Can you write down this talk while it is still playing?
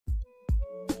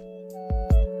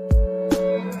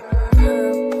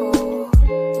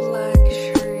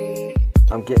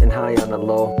I'm getting high on the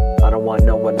low. I don't want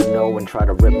no one to know and try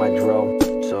to rip my dro.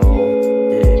 So,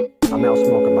 yeah, I'm out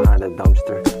smoking behind a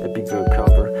dumpster. It'd be good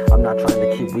cover. I'm not trying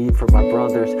to keep weed for my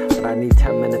brothers, but I need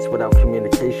 10 minutes without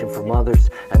communication from others,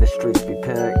 and the streets be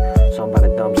packed. So I'm by the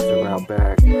dumpster out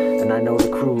back, and I know the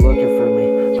crew looking for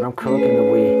me, but I'm cooking the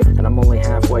weed, and I'm only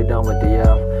halfway done with the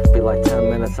L. Be like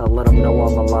 10 minutes, I'll let them know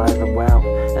I'm alive and wow.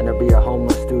 And there'd be a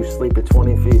homeless dude sleeping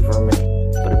 20 feet from me,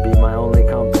 but it'd be my only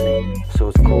company. So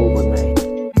it's cool